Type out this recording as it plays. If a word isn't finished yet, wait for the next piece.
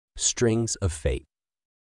Strings of Fate.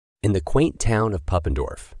 In the quaint town of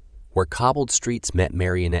Puppendorf, where cobbled streets met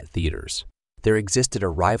marionette theaters, there existed a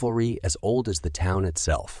rivalry as old as the town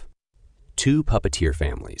itself. Two puppeteer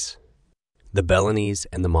families, the Bellinis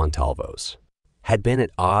and the Montalvos, had been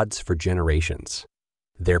at odds for generations.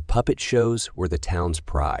 Their puppet shows were the town's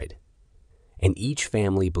pride, and each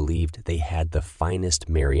family believed they had the finest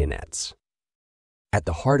marionettes. At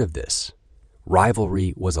the heart of this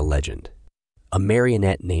rivalry was a legend, a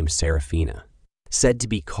marionette named Serafina, said to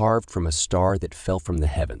be carved from a star that fell from the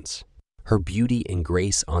heavens. Her beauty and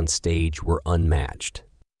grace on stage were unmatched.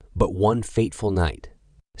 But one fateful night,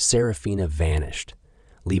 Serafina vanished,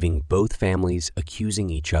 leaving both families accusing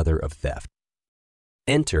each other of theft.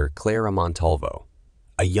 Enter Clara Montalvo,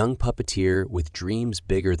 a young puppeteer with dreams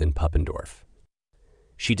bigger than Puppendorf.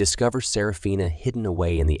 She discovers Serafina hidden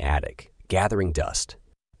away in the attic, gathering dust.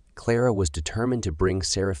 Clara was determined to bring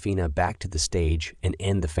Serafina back to the stage and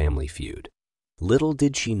end the family feud. Little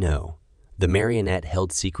did she know, the marionette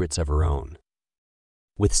held secrets of her own.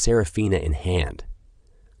 With Serafina in hand,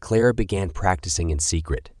 Clara began practicing in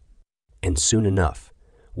secret, and soon enough,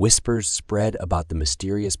 whispers spread about the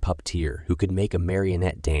mysterious puppeteer who could make a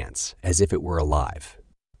marionette dance as if it were alive.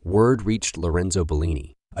 Word reached Lorenzo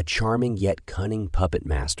Bellini, a charming yet cunning puppet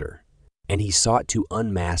master, and he sought to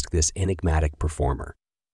unmask this enigmatic performer.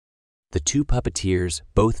 The two puppeteers,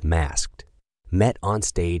 both masked, met on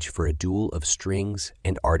stage for a duel of strings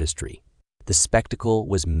and artistry. The spectacle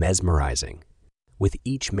was mesmerizing, with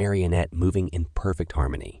each marionette moving in perfect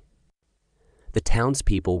harmony. The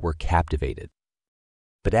townspeople were captivated.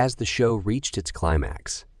 But as the show reached its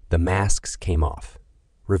climax, the masks came off,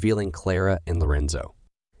 revealing Clara and Lorenzo.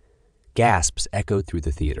 Gasps echoed through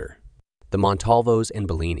the theater. The Montalvos and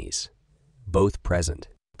Bellinis, both present,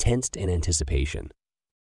 tensed in anticipation.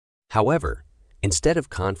 However, instead of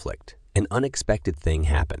conflict, an unexpected thing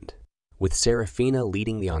happened. With Serafina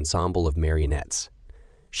leading the ensemble of marionettes,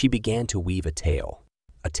 she began to weave a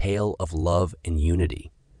tale of love and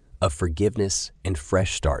unity, of forgiveness and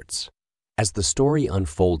fresh starts. As the story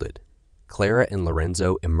unfolded, Clara and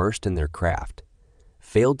Lorenzo, immersed in their craft,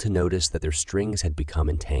 failed to notice that their strings had become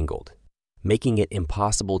entangled, making it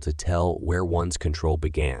impossible to tell where one's control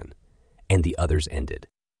began and the other's ended.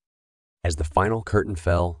 As the final curtain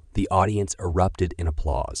fell, the audience erupted in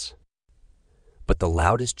applause. But the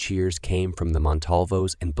loudest cheers came from the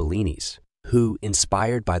Montalvos and Bellinis, who,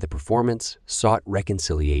 inspired by the performance, sought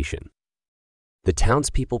reconciliation. The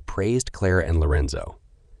townspeople praised Clara and Lorenzo,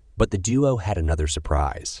 but the duo had another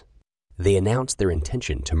surprise. They announced their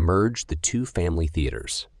intention to merge the two family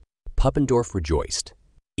theaters. Puppendorf rejoiced,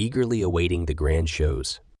 eagerly awaiting the grand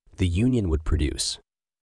shows the union would produce.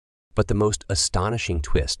 But the most astonishing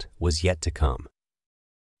twist was yet to come.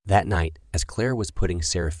 That night, as Clara was putting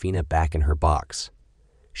Serafina back in her box,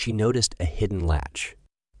 she noticed a hidden latch.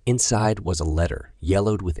 Inside was a letter,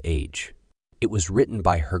 yellowed with age. It was written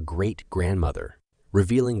by her great-grandmother,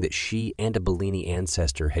 revealing that she and a Bellini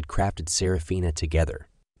ancestor had crafted Serafina together,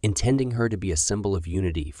 intending her to be a symbol of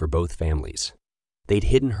unity for both families. They'd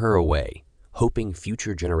hidden her away, hoping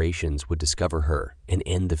future generations would discover her and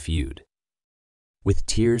end the feud. With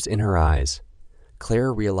tears in her eyes,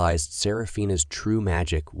 Clara realized Serafina's true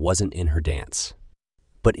magic wasn't in her dance,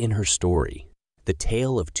 but in her story, the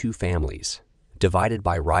tale of two families, divided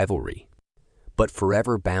by rivalry, but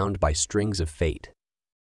forever bound by strings of fate.